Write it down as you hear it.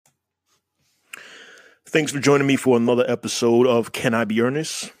Thanks for joining me for another episode of Can I Be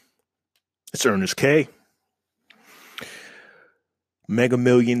Ernest? It's Ernest K. Mega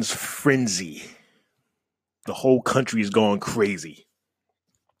Millions frenzy. The whole country is going crazy.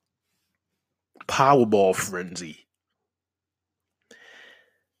 Powerball frenzy.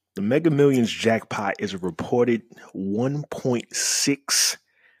 The Mega Millions jackpot is a reported $1.6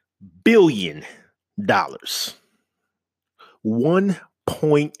 billion.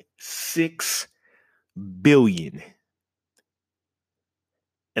 $1.6 billion.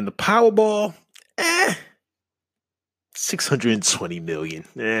 And the Powerball, 620 million,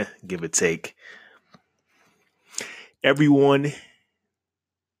 give or take. Everyone,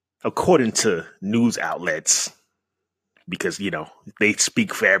 according to news outlets, because, they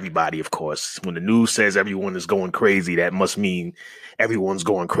speak for everybody, of course. When the news says everyone is going crazy, that must mean everyone's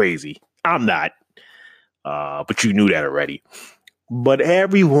going crazy. I'm not, but you knew that already. But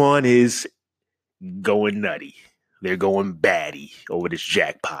everyone is going nutty. They're going batty over this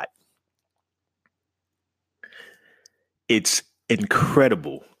jackpot. It's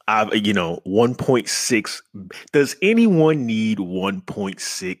incredible. 1.6. Does anyone need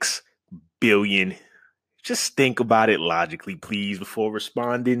 1.6 billion? Just think about it logically, please, before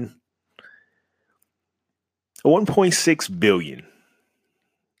responding. 1.6 billion.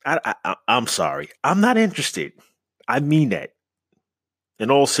 I'm sorry. I'm not interested. I mean that. In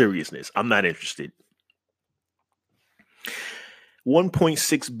all seriousness, I'm not interested.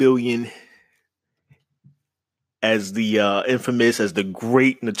 1.6 billion, as the as the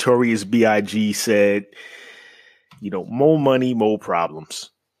great notorious B.I.G. said, more money, more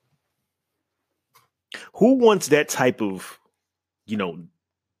problems. Who wants that type of,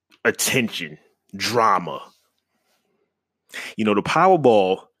 attention, drama? The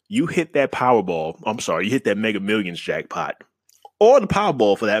Powerball, you hit that Mega Millions jackpot, or the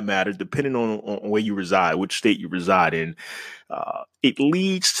Powerball for that matter, depending on where you reside, which state you reside in. It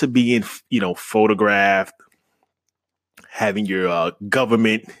leads to being, photographed, having your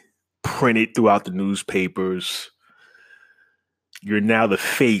government printed throughout the newspapers. You're now the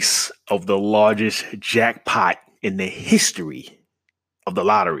face of the largest jackpot in the history of the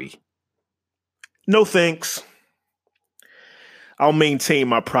lottery. No thanks. I'll maintain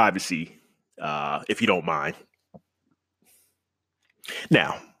my privacy, if you don't mind.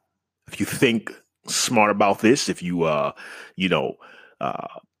 Now, if you think smart about this, if you,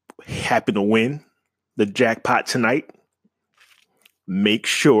 happen to win the jackpot tonight, make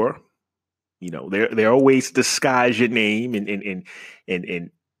sure, there are ways to disguise your name and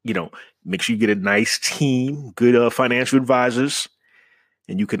make sure you get a nice team, good financial advisors,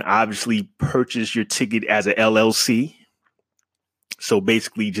 and you can obviously purchase your ticket as a LLC. So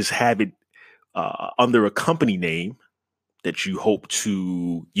basically just have it under a company name that you hope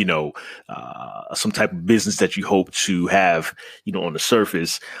to, some type of business that you hope to have, on the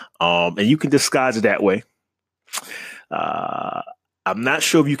surface. And you can disguise it that way. I'm not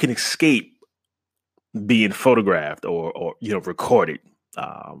sure if you can escape being photographed or recorded.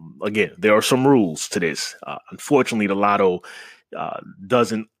 Again, there are some rules to this. Unfortunately, the lotto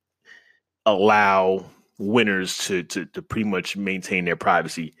doesn't allow winners to pretty much maintain their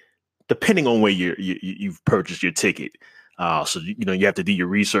privacy, depending on where you've purchased your ticket. So, you have to do your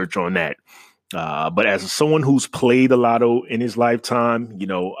research on that. But as someone who's played the lotto in his lifetime,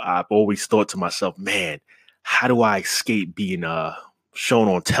 I've always thought to myself, man, how do I escape being shown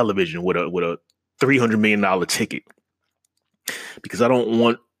on television with a $300 million ticket? Because I don't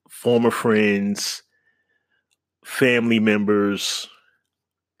want former friends, family members,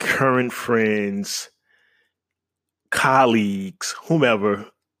 current friends, colleagues, whomever.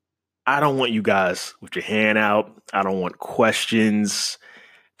 I don't want you guys with your hand out. I don't want questions.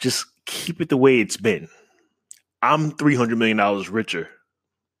 Just keep it the way it's been. I'm $300 million richer,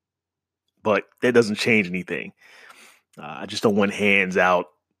 but that doesn't change anything. I just don't want hands out.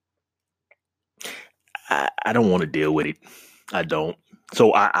 I don't want to deal with it. I don't.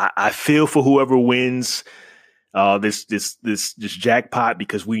 So I feel for whoever wins this jackpot,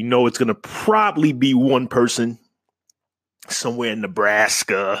 because we know it's going to probably be one person somewhere in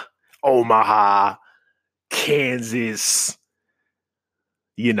Nebraska, Omaha, Kansas,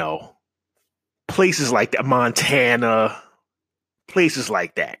 places like that, Montana, places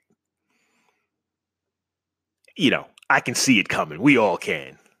like that. I can see it coming. We all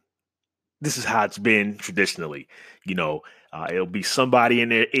can. This is how it's been traditionally. It'll be somebody in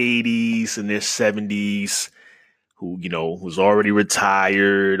their 80s and their 70s who, was already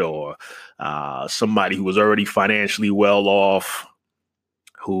retired, or somebody who was already financially well off,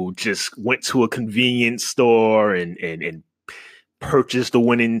 who just went to a convenience store and purchase the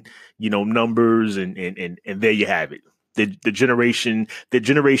winning, numbers, and there you have it. The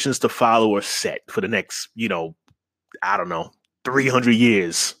generations to follow are set for the next, I don't know, 300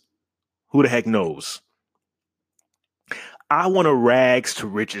 years. Who the heck knows? I want a rags to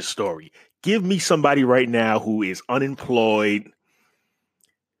riches story. Give me somebody right now who is unemployed,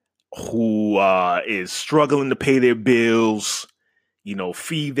 who is struggling to pay their bills,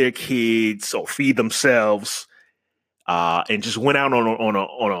 feed their kids or feed themselves, and just went out on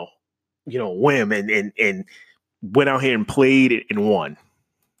a whim and went out here and played and won.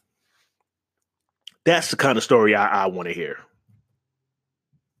 That's the kind of story I want to hear.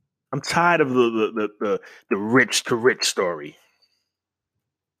 I'm tired of the rich to rich story.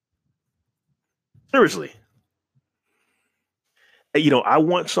 Seriously. I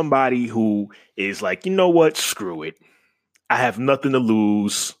want somebody who is like, you know what? Screw it. I have nothing to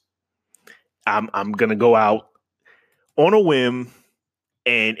lose. I'm gonna go out on a whim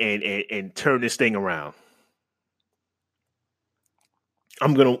and turn this thing around.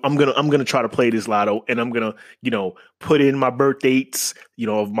 I'm gonna try to play this lotto, and I'm gonna put in my birth dates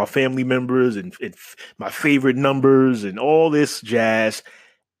of my family members and my favorite numbers and all this jazz,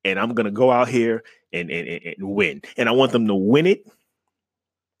 and I'm gonna go out here and win. And I want them to win it,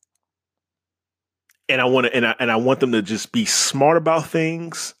 and I want them to just be smart about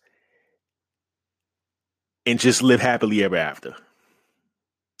things and just live happily ever after.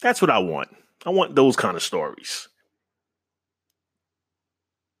 That's what I want. I want those kind of stories.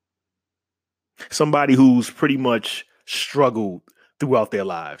 Somebody who's pretty much struggled throughout their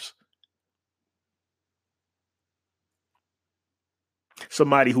lives.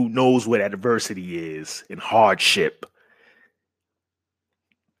 Somebody who knows what adversity is and hardship.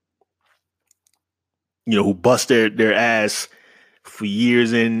 Who bust their ass for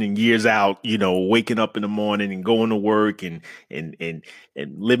years in and years out, waking up in the morning and going to work and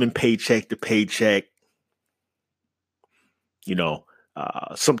living paycheck to paycheck,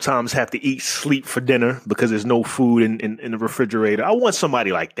 sometimes have to eat, sleep for dinner because there's no food in the refrigerator. I want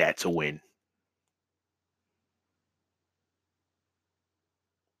somebody like that to win.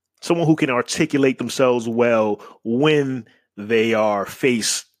 Someone who can articulate themselves well when they are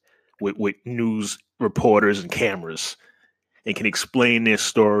faced with news reporters and cameras and can explain their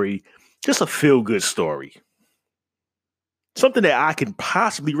story. Just a feel good story. Something that I can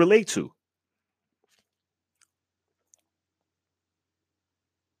possibly relate to.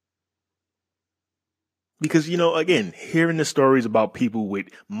 Because, again, hearing the stories about people with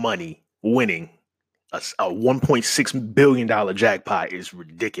money winning a $1.6 billion jackpot is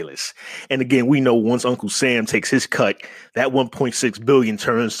ridiculous. And again, we know once Uncle Sam takes his cut, that 1.6 billion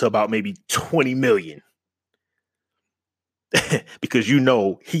turns to about maybe 20 million. Because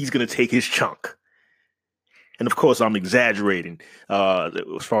he's going to take his chunk. And of course, I'm exaggerating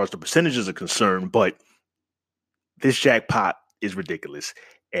as far as the percentages are concerned, but this jackpot is ridiculous.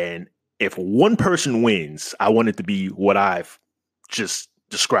 And if one person wins, I want it to be what I've just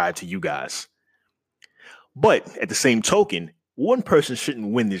described to you guys. But at the same token, one person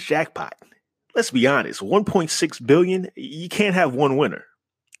shouldn't win this jackpot. Let's be honest, 1.6 billion, you can't have one winner.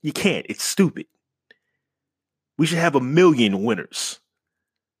 You can't. It's stupid. We should have 1 million winners.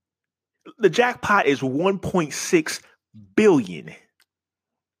 The jackpot is 1.6 billion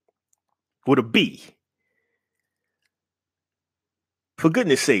with a B. For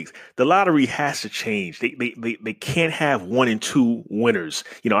goodness sakes, the lottery has to change. They can't have 1 and 2 winners.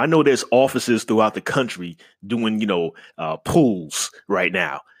 I know there's offices throughout the country doing, pools right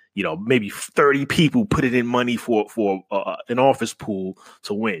now. Maybe 30 people put it in money for an office pool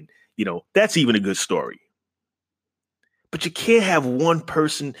to win. That's even a good story. But you can't have one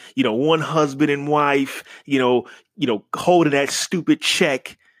person, one husband and wife, holding that stupid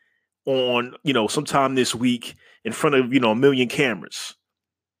check on, sometime this week in front of, 1 million cameras.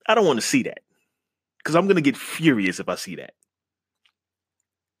 I don't want to see that because I'm going to get furious if I see that.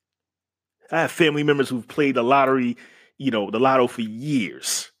 I have family members who've played the lottery, the lotto for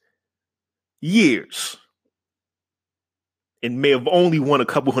years, and may have only won a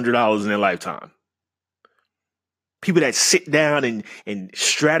couple $100s in their lifetime. People that sit down and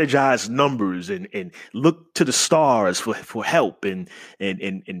strategize numbers and look to the stars for help and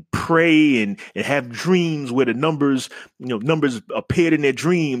pray and have dreams where the numbers appeared in their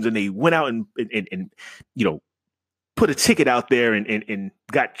dreams and they went out and put a ticket out there and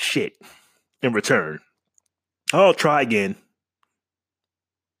got shit in return. I'll try again.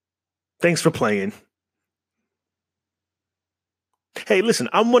 Thanks for playing. Hey, listen,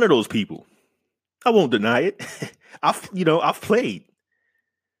 I'm one of those people. I won't deny it. I've played.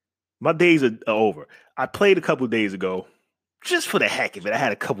 My days are over. I played a couple of days ago, just for the heck of it. I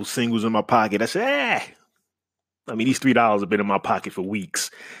had a couple singles in my pocket. I said, these $3 have been in my pocket for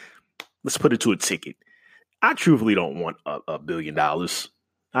weeks. Let's put it to a ticket. I truthfully don't want $1 billion.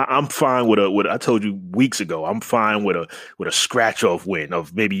 I'm fine with I told you weeks ago, I'm fine with a scratch off win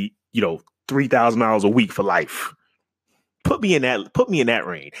of maybe, $3,000 a week for life. Put me in that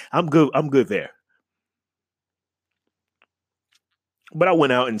range. I'm good there. But I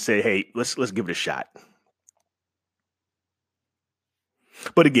went out and said, hey, let's give it a shot.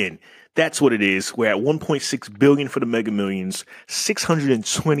 But again, that's what it is. We're at 1.6 billion for the Mega Millions,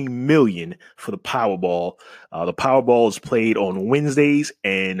 620 million for the Powerball. The Powerball is played on Wednesdays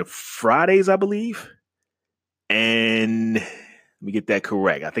and Fridays, I believe. And let me get that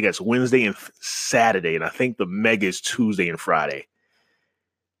correct. I think that's Wednesday and Saturday, and I think the Mega is Tuesday and Friday.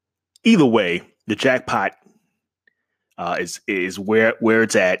 Either way, the jackpot is where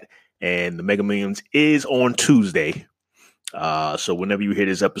it's at, and the Mega Millions is on Tuesday. So whenever you hear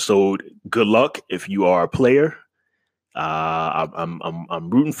this episode, good luck if you are a player. I'm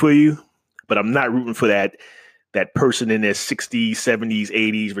rooting for you, but I'm not rooting for that person in their 60s, 70s,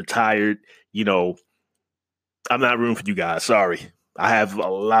 80s, retired. I'm not rooting for you guys. Sorry. I have a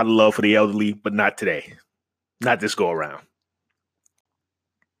lot of love for the elderly, but not today. Not this go around.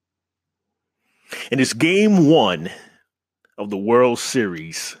 And it's game 1 of the World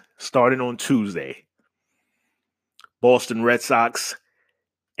Series starting on Tuesday. Boston Red Sox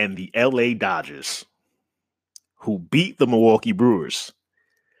and the LA Dodgers, who beat the Milwaukee Brewers.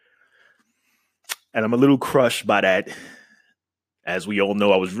 And I'm a little crushed by that. As we all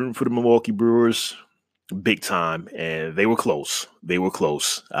know, I was rooting for the Milwaukee Brewers big time, and they were close.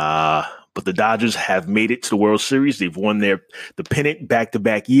 But the Dodgers have made it to the World Series. They've won the pennant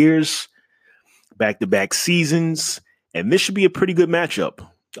back-to-back years, back-to-back seasons, and this should be a pretty good matchup.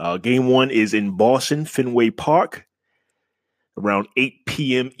 Game 1 is in Boston, Fenway Park, around 8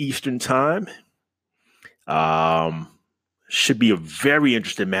 p.m. Eastern time. Should be a very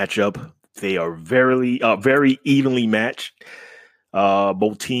interesting matchup. They are very evenly matched.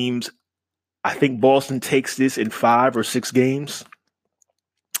 Both teams, I think Boston takes this in 5 or 6 games.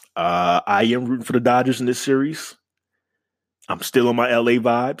 I am rooting for the Dodgers in this series. I'm still on my LA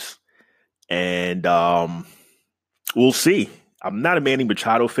vibes. And we'll see. I'm not a Manny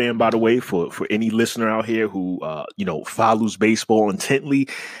Machado fan, by the way, for any listener out here who, follows baseball intently.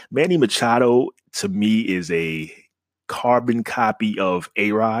 Manny Machado, to me, is a carbon copy of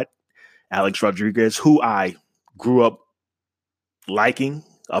A-Rod, Alex Rodriguez, who I grew up liking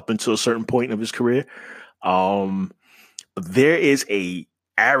up until a certain point of his career. But there is a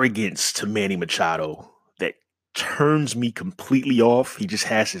arrogance to Manny Machado that turns me completely off. He just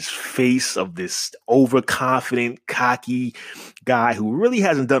has his face of this overconfident, cocky guy who really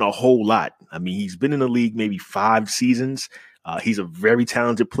hasn't done a whole lot. I mean, he's been in the league maybe 5 seasons. He's a very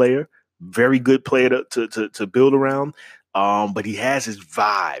talented player, very good player to build around. But he has his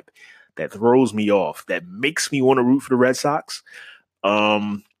vibe that throws me off, that makes me want to root for the Red Sox.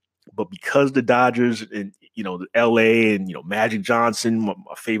 But because the Dodgers and, the LA and, Magic Johnson, my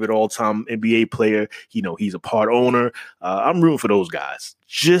favorite all-time NBA player, he's a part owner. I'm rooting for those guys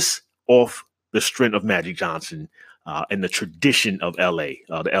just off the strength of Magic Johnson and the tradition of LA,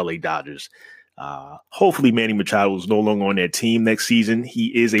 the LA Dodgers. Hopefully Manny Machado is no longer on their team next season. He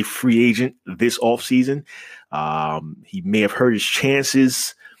is a free agent this offseason. He may have hurt his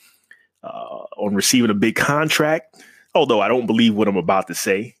chances on receiving a big contract, although I don't believe what I'm about to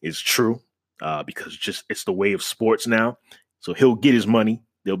say is true because it's the way of sports now. So he'll get his money.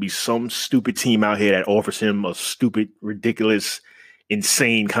 There'll be some stupid team out here that offers him a stupid, ridiculous,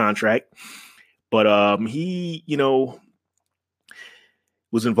 insane contract. But he,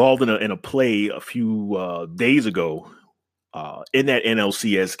 was involved in a play a few days ago in that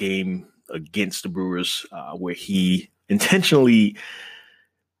NLCS game against the Brewers where he intentionally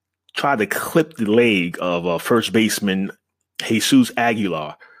tried to clip the leg of first baseman Jesus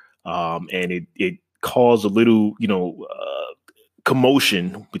Aguilar. And it caused a little,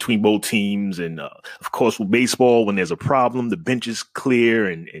 commotion between both teams. And of course, with baseball, when there's a problem, the benches clear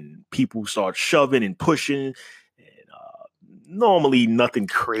and people start shoving and pushing. And normally nothing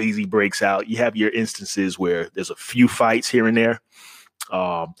crazy breaks out. You have your instances where there's a few fights here and there.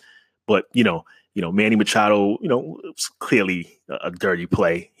 But, Manny Machado, it was clearly a dirty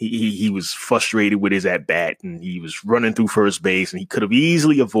play. He was frustrated with his at-bat, and he was running through first base, and he could have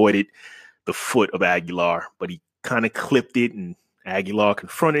easily avoided the foot of Aguilar, but he kind of clipped it, and Aguilar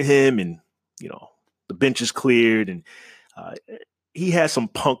confronted him, and, the bench is cleared, and he has some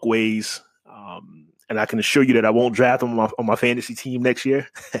punk ways, and I can assure you that I won't draft him on my fantasy team next year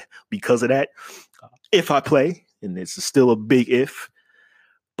because of that. If I play, and it's still a big if.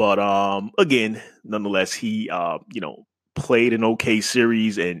 But again, nonetheless, he played an okay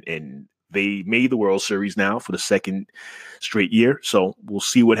series, and they made the World Series now for the second straight year. So we'll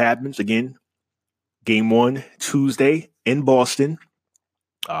see what happens. Again, game one Tuesday in Boston.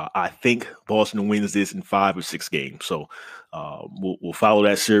 I think Boston wins this in 5 or 6 games. So we'll follow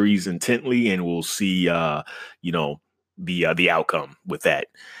that series intently, and we'll see the outcome with that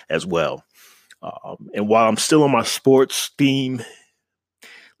as well. And while I'm still on my sports theme,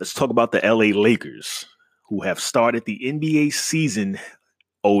 let's talk about the LA Lakers, who have started the NBA season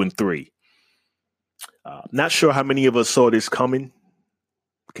 0-3. Not sure how many of us saw this coming,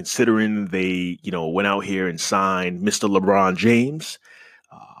 considering they went out here and signed Mr. LeBron James.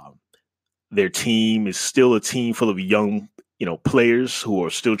 Their team is still a team full of young, players who are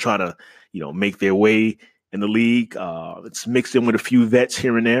still trying to, make their way in the league. It's mixed in with a few vets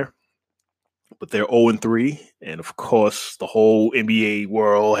here and there, but they're 0-3. And of course, the whole NBA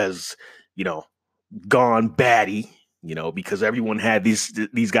world has, gone batty, because everyone had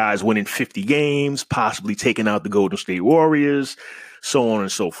these guys winning 50 games, possibly taking out the Golden State Warriors, so on and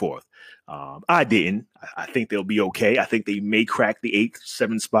so forth. I didn't. I think they'll be okay. I think they may crack the 8th,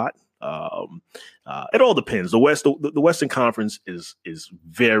 7th spot. It all depends. The Western Conference is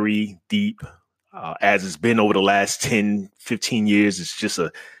very deep, as it's been over the last 10, 15 years. It's just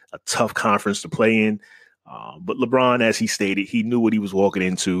a tough conference to play in. But LeBron, as he stated, he knew what he was walking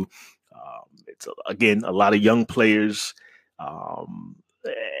into. It's again a lot of young players.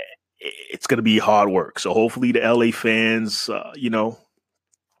 It's going to be hard work. So hopefully the LA fans,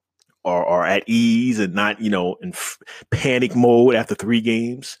 are at ease and not, in panic mode after 3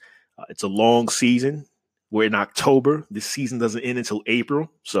 games. It's a long season. We're in October. This season doesn't end until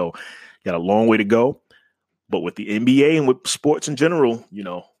April. So got a long way to go. But with the NBA and with sports in general,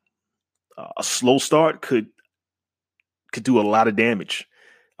 a slow start could do a lot of damage.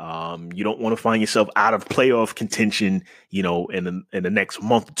 You don't want to find yourself out of playoff contention, in the next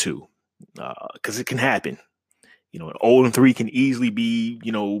month or two, because it can happen. 0-3 can easily be,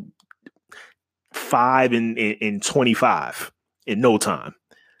 5 and 25 in no time.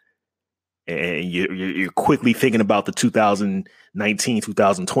 And you're quickly thinking about the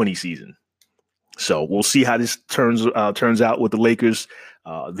 2019-2020 season. So we'll see how this turns out with the Lakers.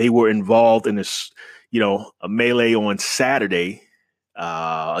 They were involved in this, a melee on Saturday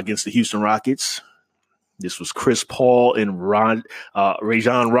against the Houston Rockets. This was Chris Paul and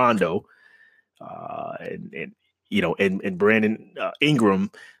Rajon Rondo, and Brandon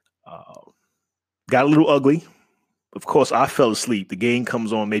Ingram. Got a little ugly. Of course, I fell asleep. The game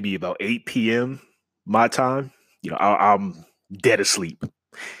comes on maybe about 8 p.m. my time. I'm dead asleep.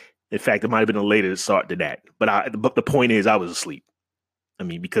 In fact, it might have been a later start to that. But the point is, I was asleep. I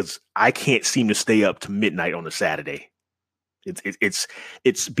mean, because I can't seem to stay up to midnight on a Saturday.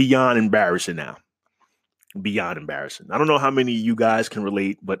 It's beyond embarrassing now. Beyond embarrassing. I don't know how many of you guys can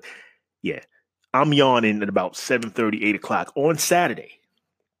relate, but yeah, I'm yawning at about 7:30, 8 o'clock on Saturday.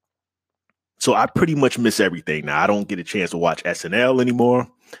 So I pretty much miss everything now. I don't get a chance to watch SNL anymore,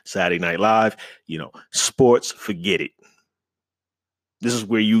 Saturday Night Live, sports, forget it. This is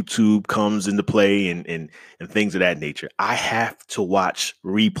where YouTube comes into play and things of that nature. I have to watch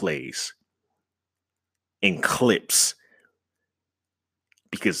replays and clips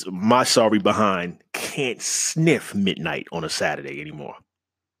because my sorry behind can't sniff midnight on a Saturday anymore.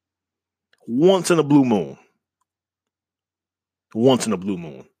 Once in a blue moon. Once in a blue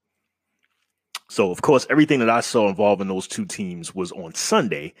moon. So, of course, everything that I saw involving those two teams was on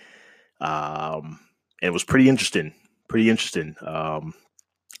Sunday. And it was pretty interesting. A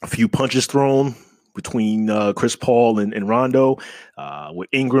few punches thrown between Chris Paul and Rondo, with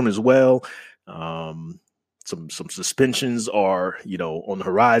Ingram as well. Some suspensions are, on the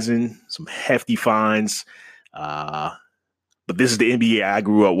horizon, some hefty fines. But this is the NBA I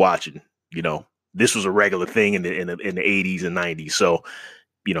grew up watching. This was a regular thing in the 80s and 90s. So,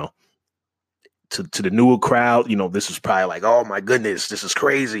 to the newer crowd, this is probably like, oh my goodness, this is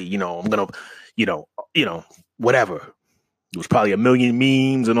crazy. I'm gonna, whatever. It was probably a million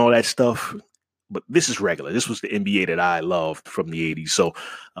memes and all that stuff, but this is regular. This was the NBA that I loved from the 80s. So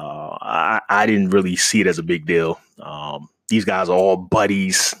I didn't really see it as a big deal. These guys are all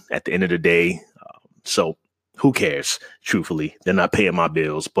buddies at the end of the day. So who cares? Truthfully, they're not paying my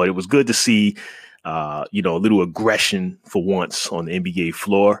bills, but it was good to see, a little aggression for once on the NBA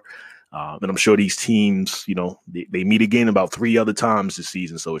floor. And I'm sure these teams, they meet again about 3 other times this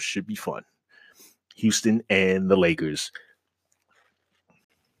season. So it should be fun. Houston and the Lakers.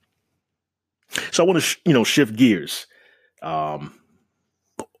 So I want to, shift gears,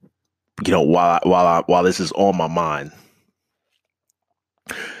 while this is on my mind,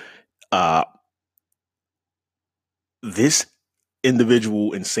 uh, this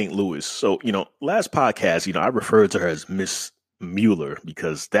individual in St. Louis. So, last podcast, I referred to her as Miss Mueller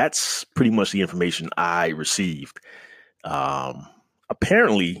because that's pretty much the information I received.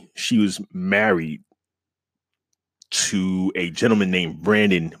 Apparently, she was married to a gentleman named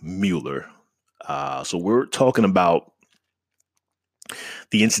Brandon Mueller. So we're talking about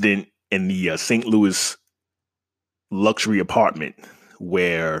the incident in the St. Louis luxury apartment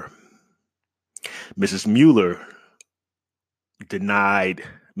where Mrs. Mueller denied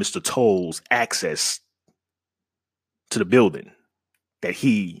Mr. Tolles access to the building that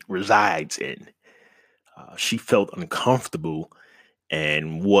he resides in. She felt uncomfortable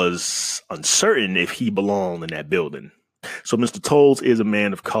and was uncertain if he belonged in that building. So Mr. Tolles is a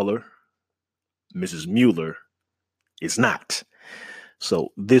man of color. Mrs. Mueller is not.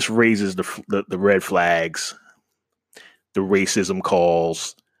 So this raises the red flags, the racism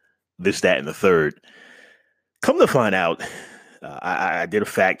calls, this, that, and the third. Come to find out, I did a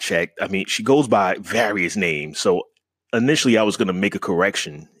fact check. I mean, she goes by various names. So initially I was going to make a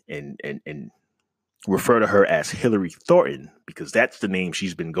correction and refer to her as Hillary Thornton because that's the name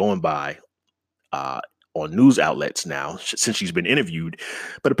she's been going by on news outlets now since she's been interviewed.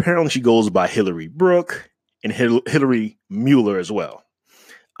 But apparently she goes by Hillary Brooke and Hillary Mueller as well.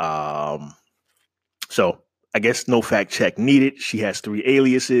 So I guess no fact check needed. She has 3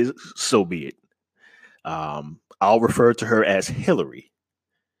 aliases. So be it. I'll refer to her as Hillary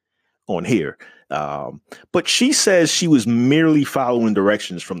on here. But she says she was merely following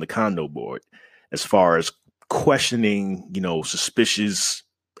directions from the condo board as far as questioning, suspicious,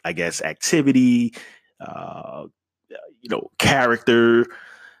 I guess, activity, character,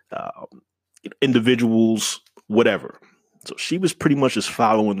 individuals, whatever. So she was pretty much just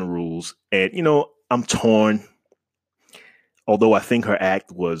following the rules. And, I'm torn. Although I think her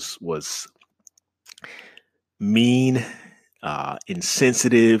act was mean,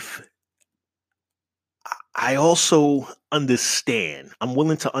 insensitive, I also understand. I'm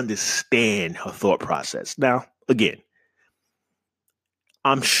willing to understand her thought process. Now, again,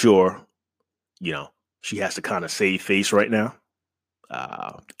 I'm sure, she has to kind of save face right now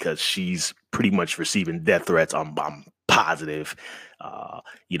because she's pretty much receiving death threats. I'm positive,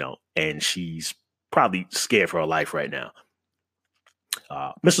 and she's probably scared for her life right now.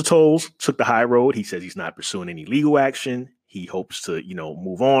 Mr. Tolles took the high road. He says he's not pursuing any legal action. He hopes to,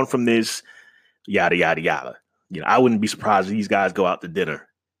 move on from this, yada, yada, yada. I wouldn't be surprised if these guys go out to dinner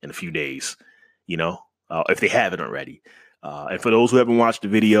in a few days, if they haven't already. And for those who haven't watched the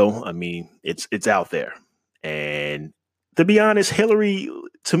video, I mean, it's out there. And to be honest, Hillary,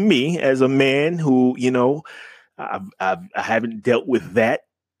 to me, as a man who, I haven't dealt with that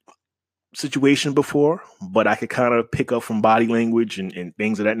situation before, but I could kind of pick up from body language and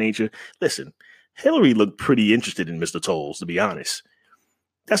things of that nature. Listen, Hillary looked pretty interested in Mr. Tolles, to be honest.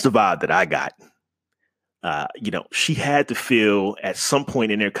 That's the vibe that I got. She had to feel at some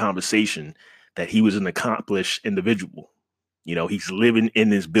point in their conversation that he was an accomplished individual. He's living in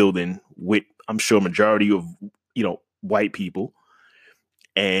this building with, I'm sure, majority of, white people.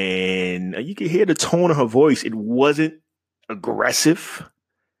 And you can hear the tone of her voice. It wasn't aggressive.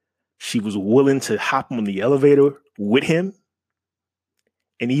 She was willing to hop on the elevator with him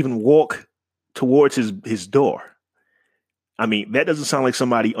and even walk towards his door. I mean, that doesn't sound like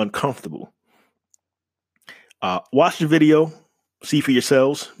somebody uncomfortable. Watch the video, see for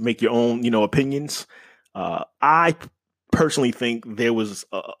yourselves, make your own, opinions. I personally think there was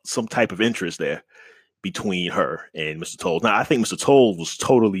some type of interest there between her and Mr. Tolles. Now, I think Mr. Tolles was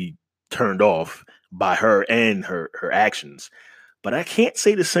totally turned off by her and her actions. But I can't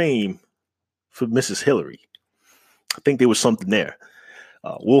say the same for Mrs. Hillary. I think there was something there.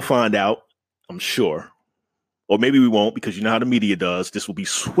 We'll find out, I'm sure. Or maybe we won't, because you know how the media does. This will be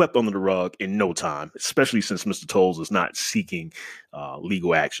swept under the rug in no time, especially since Mr. Tolles is not seeking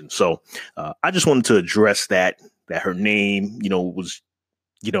legal action. So I just wanted to address that her name, was,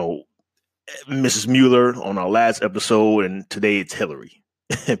 Mrs. Mueller on our last episode, and today it's Hillary.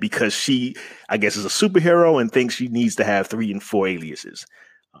 Because she, I guess, is a superhero and thinks she needs to have 3 and 4 aliases.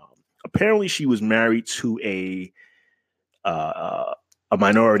 Apparently, she was married to a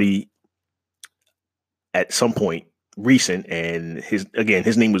minority at some point recent, and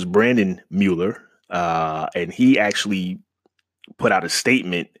his name was Brandon Mueller, and he actually put out a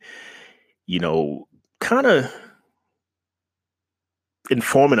statement, kind of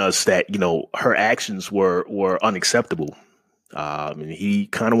informing us that her actions were unacceptable. And he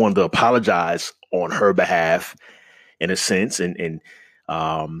kind of wanted to apologize on her behalf, in a sense, and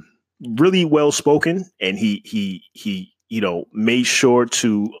really well spoken, and he made sure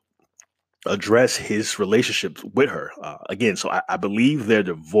to address his relationship with her again. So I believe they're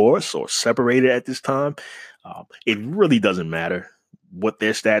divorced or separated at this time. It really doesn't matter what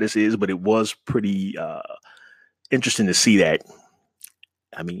their status is, but it was pretty interesting to see that.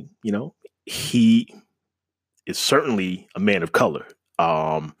 I mean, he is certainly a man of color,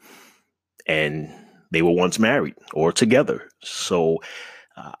 and they were once married or together. So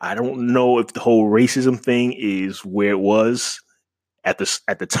I don't know if the whole racism thing is where it was at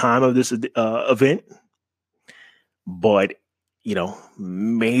the time of this event, but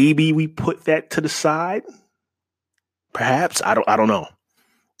maybe we put that to the side. Perhaps I don't know.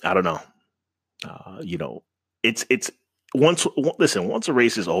 I don't know. It's once a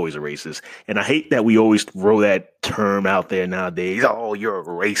racist, always a racist, and I hate that we always throw that term out there nowadays. Oh, you're a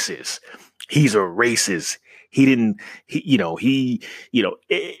racist. He's a racist. He didn't.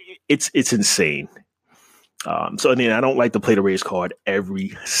 It's insane. So then I don't like to play the race card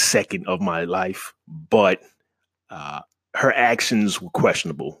every second of my life, but her actions were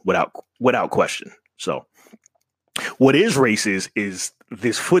questionable without question. So what is racist is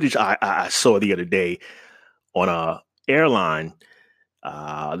this footage I saw the other day on a airline.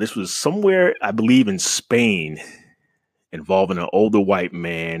 This was somewhere, I believe, in Spain, involving an older white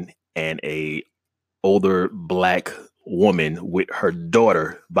man and a older black woman with her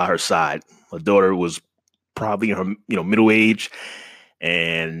daughter by her side. Her daughter was probably in her middle age,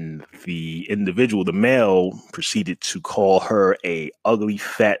 and the individual, the male, proceeded to call her a ugly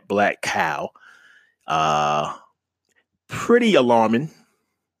fat black cow. Pretty alarming,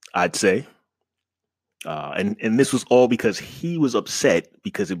 I'd say. And this was all because he was upset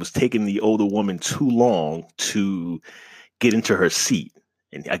because it was taking the older woman too long to get into her seat.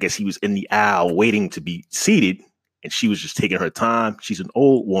 And I guess he was in the aisle waiting to be seated, and she was just taking her time. She's an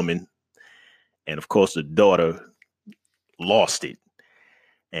old woman. And of course, the daughter lost it.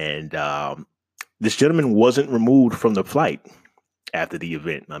 And this gentleman wasn't removed from the flight after the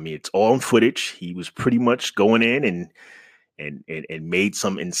event. I mean, it's all on footage. He was pretty much going in and made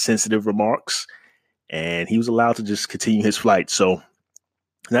some insensitive remarks, and he was allowed to just continue his flight. So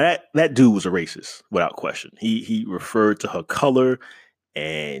now that dude was a racist without question. He referred to her color,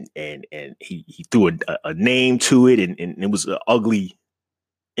 and he threw a name to it, and it was an ugly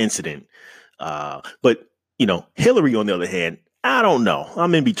incident. But Hillary, on the other hand, I don't know.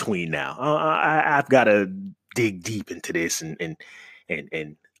 I'm in between now. I've got to dig deep into this, and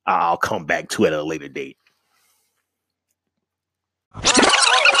I'll come back to it at a later date.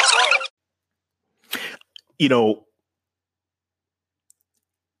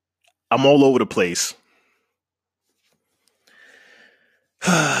 I'm all over the place.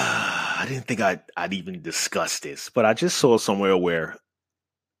 I didn't think I'd even discuss this, but I just saw somewhere where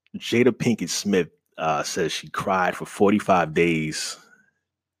Jada Pinkett Smith says she cried for 45 days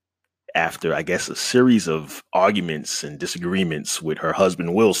after, I guess, a series of arguments and disagreements with her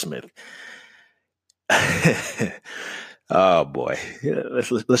husband, Will Smith. Oh boy, yeah,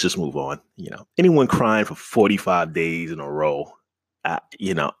 let's just move on. Anyone crying for 45 days in a row,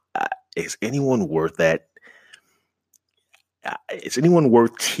 is anyone worth that? Is anyone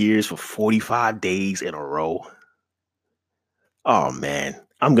worth tears for 45 days in a row? Oh man,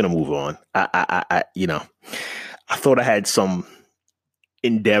 I'm gonna move on. I thought I had some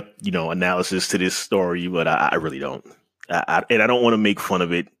in-depth, analysis to this story, but I really don't. And I don't want to make fun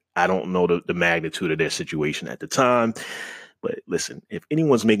of it. I don't know the magnitude of their situation at the time. But listen, if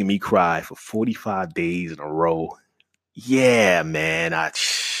anyone's making me cry for 45 days in a row, yeah, man.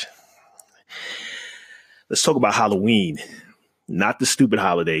 Let's talk about Halloween. Not the stupid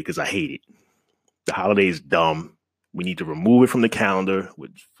holiday, because I hate it. The holiday is dumb. We need to remove it from the calendar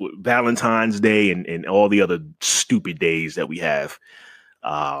with Valentine's Day and all the other stupid days that we have.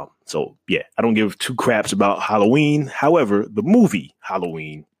 So, yeah, I don't give two craps about Halloween. However, the movie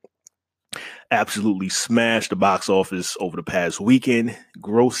Halloween absolutely smashed the box office over the past weekend,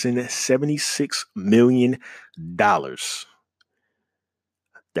 grossing $76 million.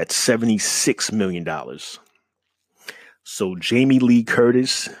 That's $76 million. So Jamie Lee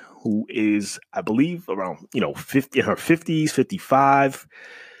Curtis, who is, I believe, around 50 in her 50s, 55.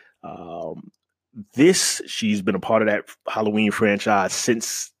 She's been a part of that Halloween franchise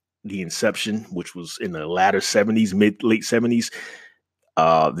since the inception, which was in the latter 70s, late 70s.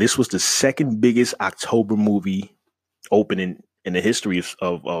 This was the second biggest October movie opening in the history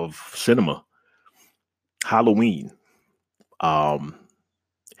of cinema. Halloween. I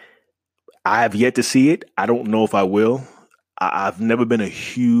have yet to see it. I don't know if I will. I've never been a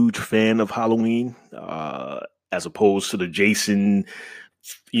huge fan of Halloween, as opposed to the Jason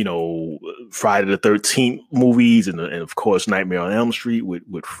you know, Friday the 13th movies, and of course Nightmare on Elm Street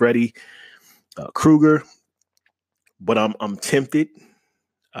with Freddy Krueger. But I'm tempted,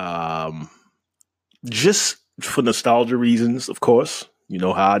 um, just for nostalgia reasons, of course. You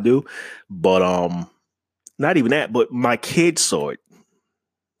know how I do, but not even that. But my kids saw it,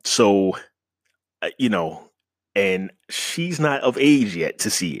 so you know, and she's not of age yet to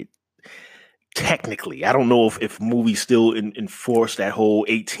see it. Technically, I don't know if movies still enforce that whole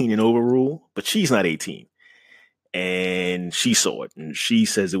 18 and over rule, but she's not 18, and she saw it, and she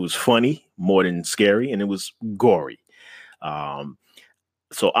says it was funny more than scary, and it was gory. Um,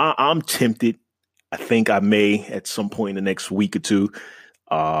 so I'm tempted. I think I may at some point in the next week or two.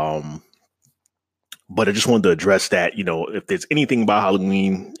 Um, but I just wanted to address that. You know, if there's anything about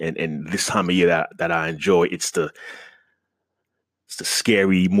Halloween and this time of year that I enjoy, it's the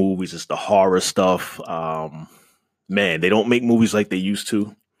scary movies, it's the horror stuff. Man, they don't make movies like they used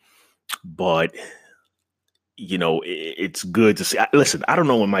to, but you know, it's good to see. Listen, I don't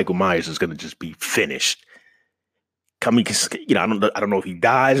know when Michael Myers is going to just be finished. I mean, you know, I don't know if he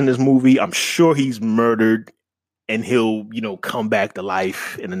dies in this movie. I'm sure he's murdered, and he'll, you know, come back to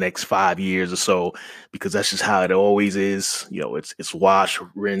life in the next 5 years or so, because that's just how it always is. You know, it's wash,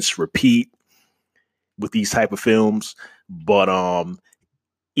 rinse, repeat with these type of films. But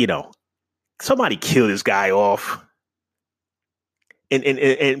you know, somebody kill this guy off,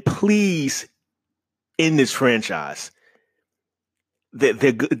 and please end this franchise. They're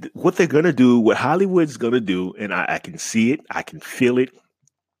good. What they're gonna do, what Hollywood's gonna do, and I can see it, I can feel it.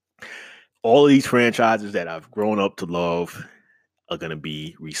 All of these franchises that I've grown up to love are gonna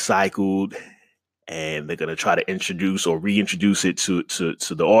be recycled, and they're gonna try to introduce or reintroduce it to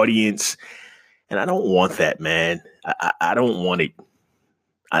the audience. And I don't want that, man. I don't want it.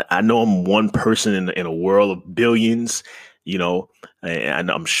 I know I'm one person in a world of billions, you know, and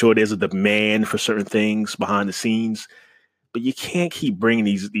I'm sure there's a demand for certain things behind the scenes, but you can't keep bringing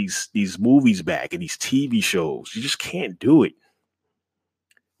these movies back and these TV shows. You just can't do it.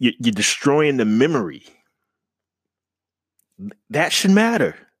 You're destroying the memory. That should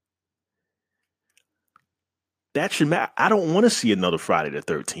matter. That should matter. I don't want to see another Friday the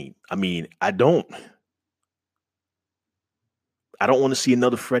 13th. I mean, I don't. I don't want to see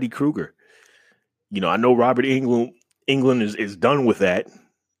another Freddy Krueger. You know, I know Robert England is done with that,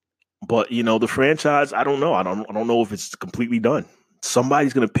 but you know, the franchise, I don't know. I don't know if it's completely done.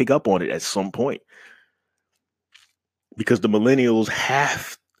 Somebody's going to pick up on it at some point, because the millennials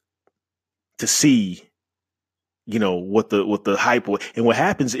have to see, you know, what the hype, and what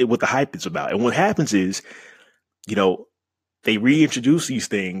happens, what the hype is about. And what happens is, you know, they reintroduce these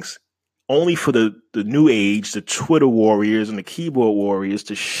things only for the new age, the Twitter warriors and the keyboard warriors,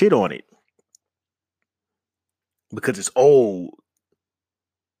 to shit on it because it's old.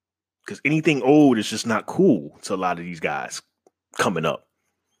 Because anything old is just not cool to a lot of these guys coming up.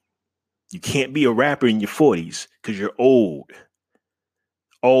 You can't be a rapper in your 40s because you're old.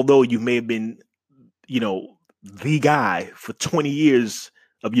 Although you may have been, you know, the guy for 20 years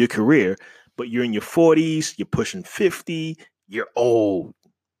of your career, but you're in your 40s, you're pushing 50, you're old.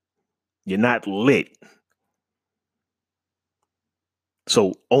 You're not lit.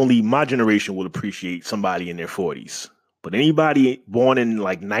 So only my generation will appreciate somebody in their 40s. But anybody born in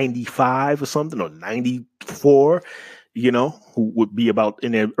like 95 or something, or 94, you know, who would be about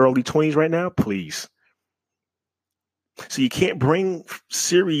in their early 20s right now, please. So you can't bring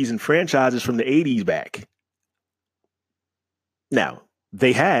series and franchises from the 80s back. Now,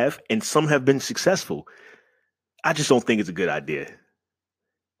 they have, and some have been successful. I just don't think it's a good idea.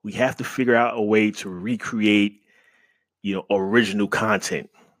 We have to figure out a way to recreate, you know, original content.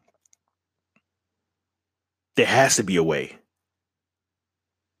 There has to be a way.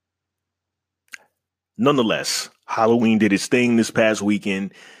 Nonetheless, Halloween did its thing this past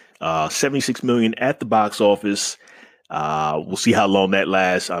weekend. 76 million at the box office. We'll see how long that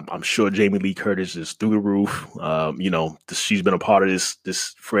lasts. I'm sure Jamie Lee Curtis is through the roof. You know, she's been a part of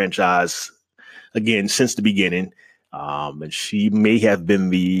this franchise again since the beginning, and she may have been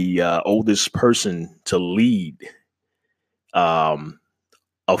the oldest person to lead um,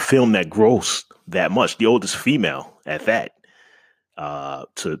 a film that grossed that much. The oldest female at that.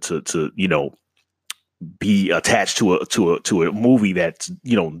 To you know, be attached to a movie that's,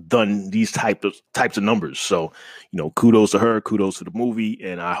 you know, done these types of numbers. So, you know, kudos to her, kudos to the movie,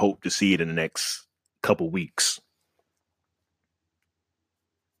 and I hope to see it in the next couple weeks.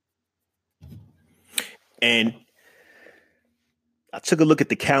 And I took a look at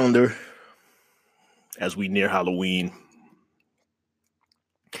the calendar as we near Halloween,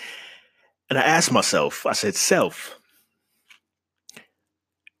 and I asked myself, I said, self,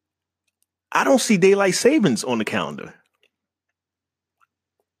 I don't see daylight savings on the calendar.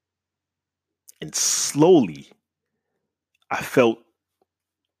 And slowly, I felt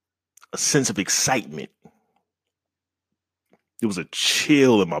a sense of excitement. There was a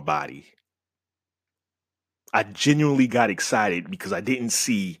chill in my body. I genuinely got excited because I didn't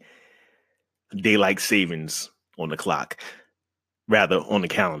see daylight savings on the clock, rather on the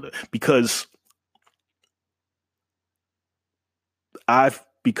calendar, because I've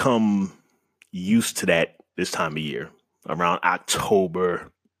become used to that this time of year, around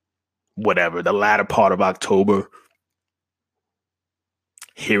October, whatever, the latter part of October,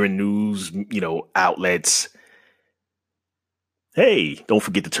 hearing news, outlets. Hey, don't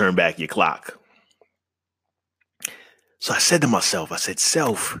forget to turn back your clock. So I said to myself,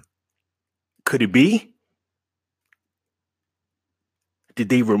 self, could it be? Did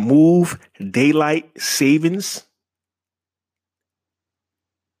they remove daylight savings?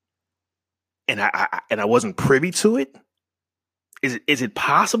 And I wasn't privy to it? Is it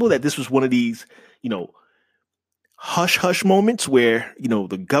possible that this was one of these, hush hush moments where,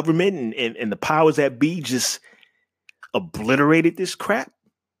 the government and the powers that be just obliterated this crap?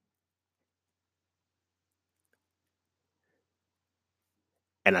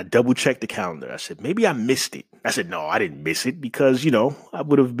 And I double checked the calendar. I said, maybe I missed it. I said, no, I didn't miss it because, I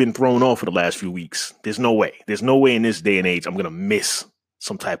would have been thrown off for the last few weeks. There's no way. There's no way in this day and age I'm going to miss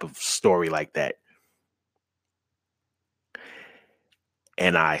some type of story like that.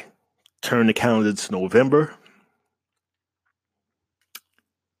 And I turned the calendar to November.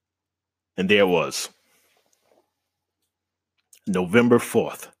 And there it was. November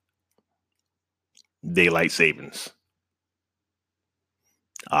 4th. Daylight savings.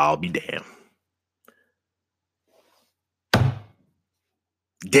 I'll be damned.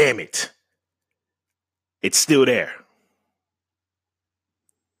 Damn it. It's still there.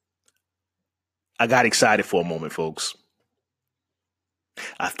 I got excited for a moment, folks.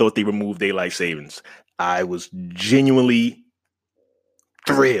 I thought they removed daylight savings. I was genuinely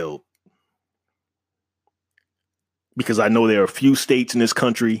thrilled because I know there are a few states in this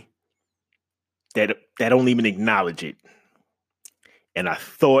country that don't even acknowledge it. And I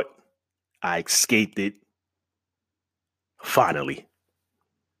thought I escaped it. Finally.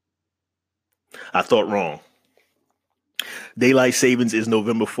 I thought wrong. Daylight savings is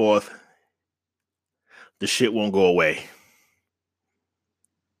November 4th. The shit won't go away.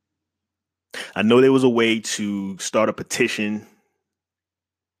 I know there was a way to start a petition,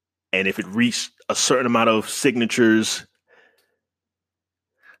 and if it reached a certain amount of signatures,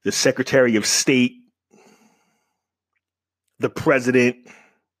 the Secretary of State, the president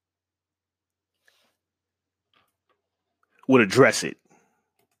would address it.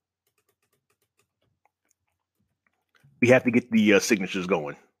 We have to get the signatures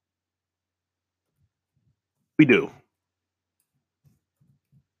going. We do.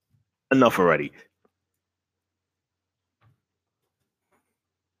 Enough already.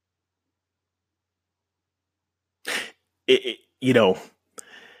 Is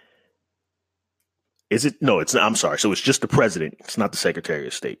it? No, it's not. I'm sorry. So it's just the president. It's not the Secretary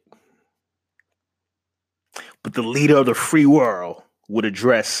of State. But the leader of the free world would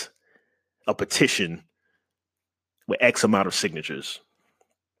address a petition with X amount of signatures.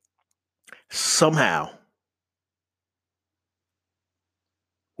 Somehow,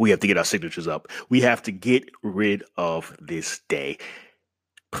 we have to get our signatures up. We have to get rid of this day.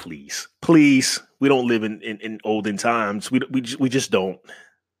 Please, please. We don't live in olden times. We just don't.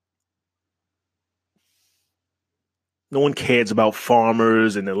 No one cares about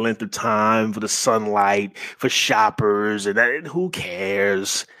farmers and the length of time for the sunlight, for shoppers, and that. Who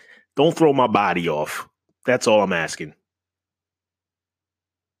cares? Don't throw my body off. That's all I'm asking.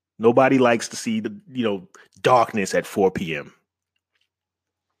 Nobody likes to see the darkness at 4 p.m.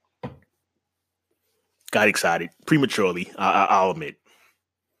 Got excited prematurely. I'll admit.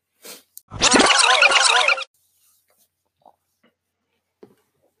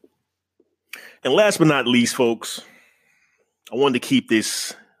 And last but not least, folks, I wanted to keep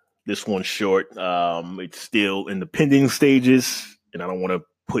this one short. It's still in the pending stages, and I don't want to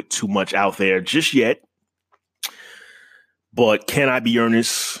put too much out there just yet. But Can I Be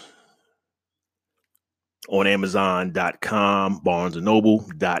Earnest on Amazon.com,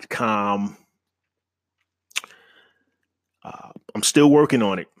 BarnesandNoble.com. I'm still working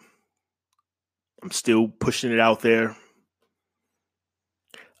on it. I'm still pushing it out there.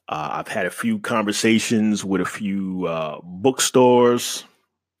 I've had a few conversations with a few bookstores,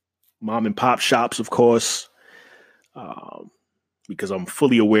 mom and pop shops, of course, because I'm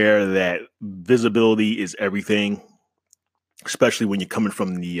fully aware that visibility is everything, especially when you're coming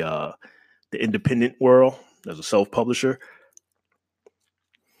from the the independent world as a self-publisher.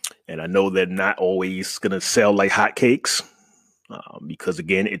 And I know they're not always going to sell like hotcakes because,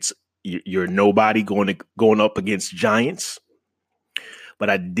 again, you're nobody going up against giants. But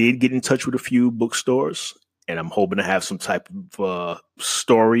I did get in touch with a few bookstores, and I'm hoping to have some type of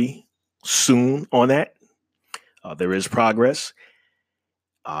story soon on that. There is progress.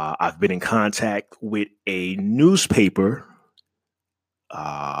 I've been in contact with a newspaper,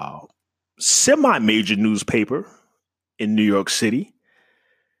 semi-major newspaper in New York City.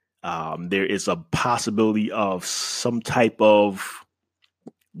 There is a possibility of some type of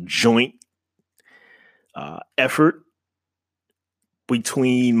joint effort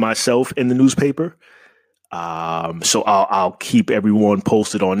between myself and the newspaper. So I'll keep everyone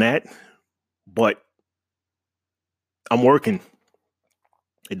posted on that. But I'm working.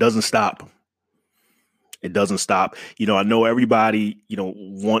 It doesn't stop. It doesn't stop. I know everybody,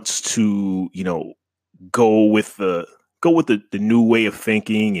 wants to, go with the new way of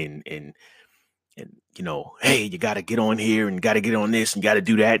thinking and hey, you got to get on here and got to get on this and got to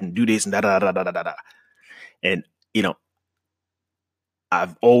do that and do this and da da da da da da. And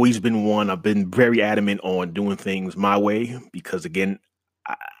I've always been one. I've been very adamant on doing things my way because, again,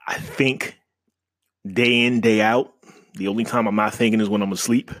 I think day in, day out. The only time I'm not thinking is when I'm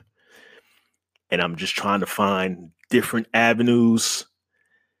asleep. And I'm just trying to find different avenues.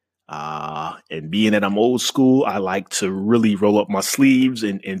 And being that I'm old school, I like to really roll up my sleeves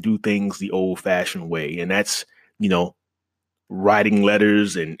and do things the old fashioned way. And that's, writing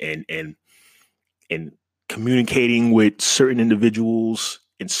letters and communicating with certain individuals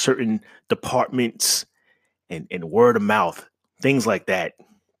in certain departments and word of mouth, things like that.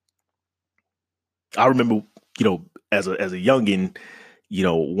 I remember, as a youngin,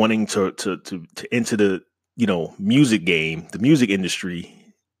 wanting to enter the, music game, the music industry.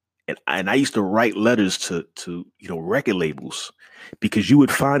 And I used to write letters to record labels because you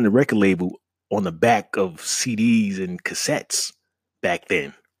would find the record label on the back of CDs and cassettes back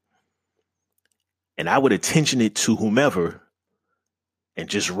then. And I would attention it to whomever and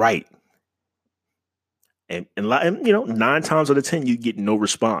just write. And 9 times out of 10, you get no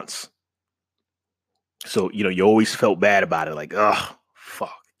response. So, you always felt bad about it. Like, oh,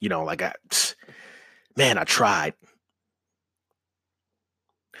 fuck. I tried.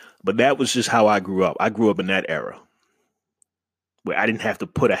 But that was just how I grew up. I grew up in that era where I didn't have to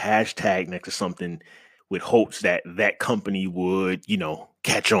put a hashtag next to something with hopes that that company would,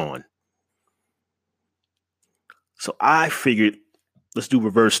 catch on. So I figured, let's do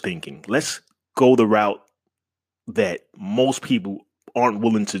reverse thinking. Let's go the route that most people aren't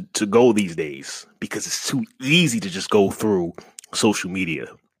willing to go these days because it's too easy to just go through social media.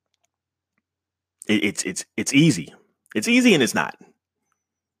 It's easy. It's easy and it's not.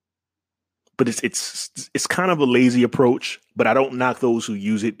 But it's kind of a lazy approach, but I don't knock those who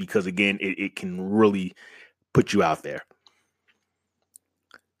use it because, again, it can really put you out there.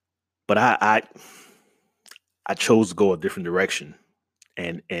 But I chose to go a different direction,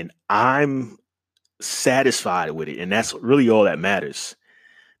 and I'm satisfied with it, and that's really all that matters.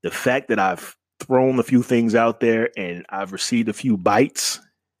 The fact that I've thrown a few things out there and I've received a few bites,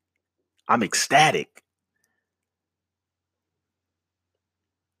 I'm ecstatic.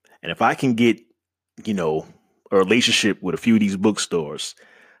 And if I can get, a relationship with a few of these bookstores,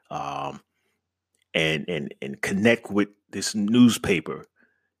 and connect with this newspaper,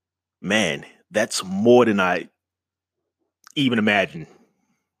 man, that's more than I even imagined.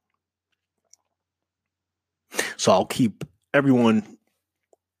 So I'll keep everyone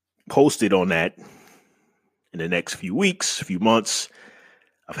posted on that in the next few weeks, few months.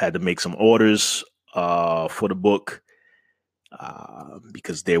 I've had to make some orders for the book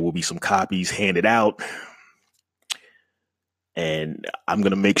because there will be some copies handed out. And I'm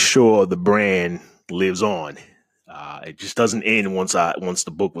going to make sure the brand lives on. It just doesn't end once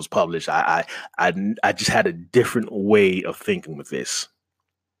the book was published. I just had a different way of thinking with this.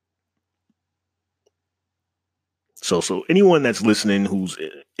 So anyone that's listening who's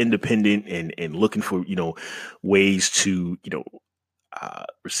independent and looking for, ways to,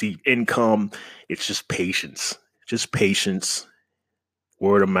 receive income, it's just patience,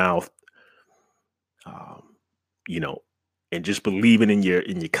 word of mouth, and just believing in your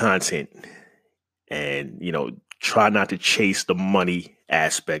content and, try not to chase the money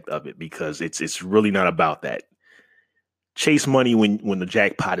aspect of it because it's really not about that. Chase money when the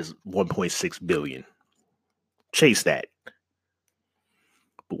jackpot is 1.6 billion. Chase that.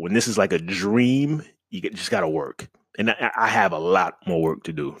 But when this is like a dream, you just got to work. And I have a lot more work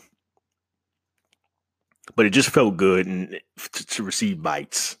to do. But it just felt good and to receive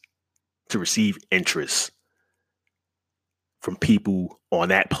bites, to receive interest from people on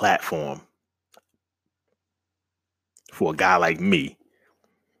that platform for a guy like me,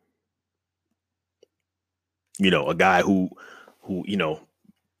 a guy who,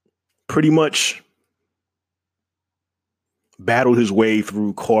 pretty much battled his way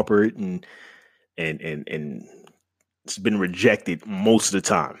through corporate and it's been rejected most of the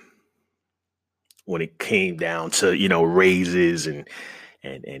time when it came down to, raises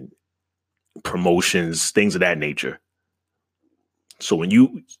and promotions, things of that nature. So when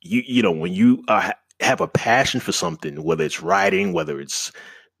when you have a passion for something, whether it's writing, whether it's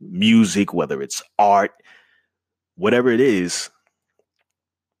music, whether it's art, whatever it is,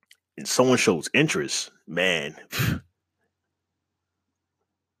 and someone shows interest, man,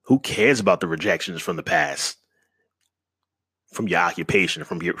 who cares about the rejections from the past, from your occupation,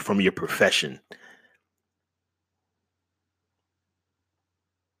 from your profession?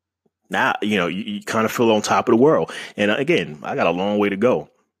 Now, you kind of feel on top of the world. And again, I got a long way to go,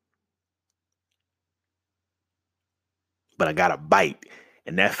 but I got a bite,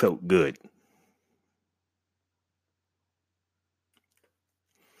 and that felt good.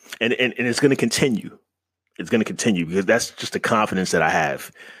 And it's going to continue. It's going to continue because that's just the confidence that I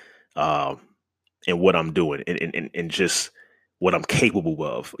have um, in what I'm doing and just what I'm capable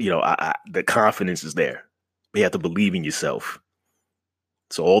of. The confidence is there. You have to believe in yourself.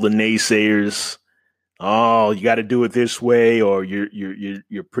 So all the naysayers, oh, you got to do it this way, or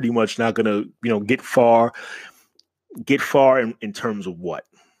you're pretty much not gonna get far. Get far in terms of what?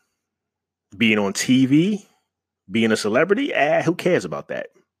 Being on TV, being a celebrity. Who cares about that?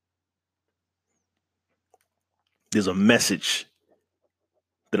 There's a message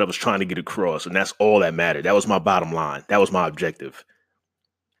that I was trying to get across, and that's all that mattered. That was my bottom line. That was my objective.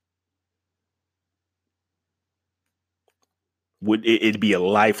 Would it be a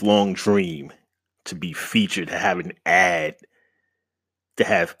lifelong dream to be featured, to have an ad, to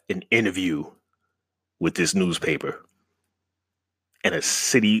have an interview with this newspaper in a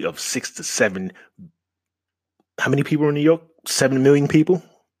city of 6 to 7? How many people in New York? 7 million people?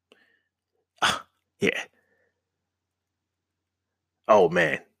 Yeah. Oh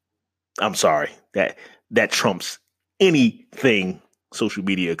man. I'm sorry. That trumps anything social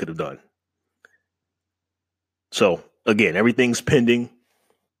media could have done. So again, everything's pending.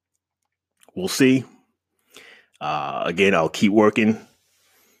 We'll see. Again, I'll keep working.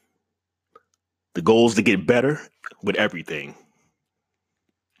 The goal is to get better with everything.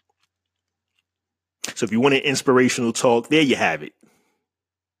 So if you want an inspirational talk, there you have it.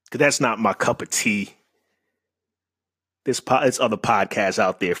 Because that's not my cup of tea. There's other podcasts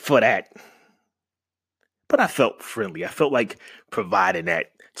out there for that. But I felt friendly. I felt like providing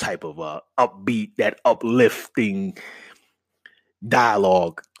that type of upbeat, that uplifting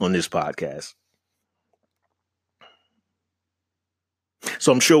dialogue on this podcast.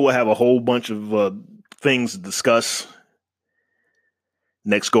 So I'm sure we'll have a whole bunch of things to discuss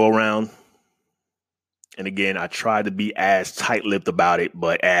next go around. And again, I tried to be as tight-lipped about it,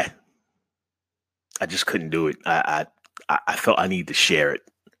 but I just couldn't do it. I felt I needed to share it.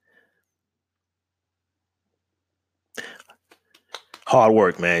 Hard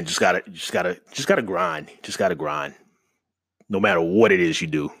work, man. Just gotta grind. Just gotta grind. No matter what it is you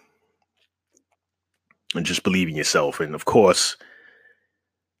do. And just believe in yourself. And of course,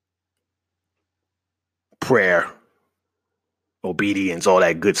 prayer, obedience, all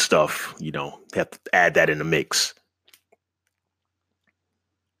that good stuff, have to add that in the mix.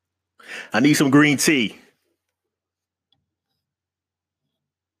 I need some green tea.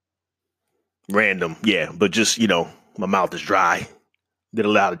 Random, yeah, but just, my mouth is dry. Did a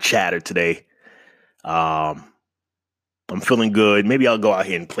lot of chatter today. I'm feeling good. Maybe I'll go out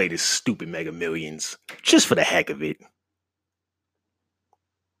here and play this stupid Mega Millions just for the heck of it.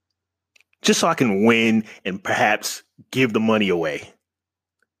 Just so I can win and perhaps give the money away.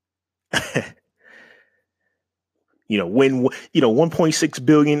 Win, 1.6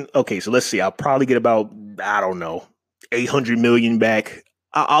 billion. Okay, so let's see. I'll probably get about, I don't know, 800 million back.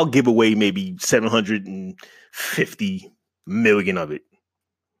 I'll give away maybe 750 million of it.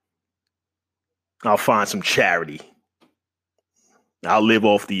 I'll find some charity. I'll live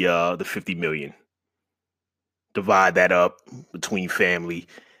off the 50 million. Divide that up between family.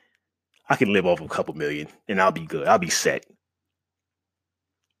 I can live off a couple million and I'll be good. I'll be set.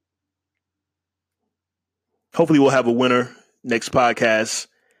 Hopefully we'll have a winner next podcast.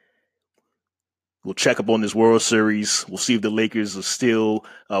 We'll check up on this World Series. We'll see if the Lakers are still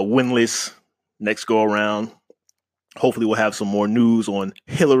winless next go around. Hopefully we'll have some more news on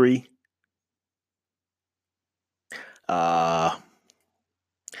Hillary.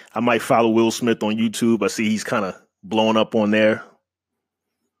 I might follow Will Smith on YouTube. I see he's kind of blowing up on there.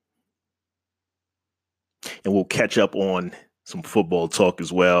 And we'll catch up on some football talk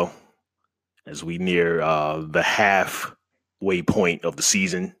as well as we near the halfway point of the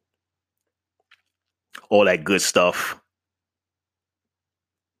season. All that good stuff.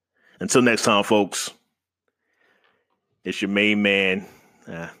 Until next time, folks, it's your main man.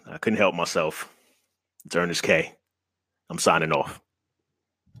 I couldn't help myself. It's Ernest K. I'm signing off.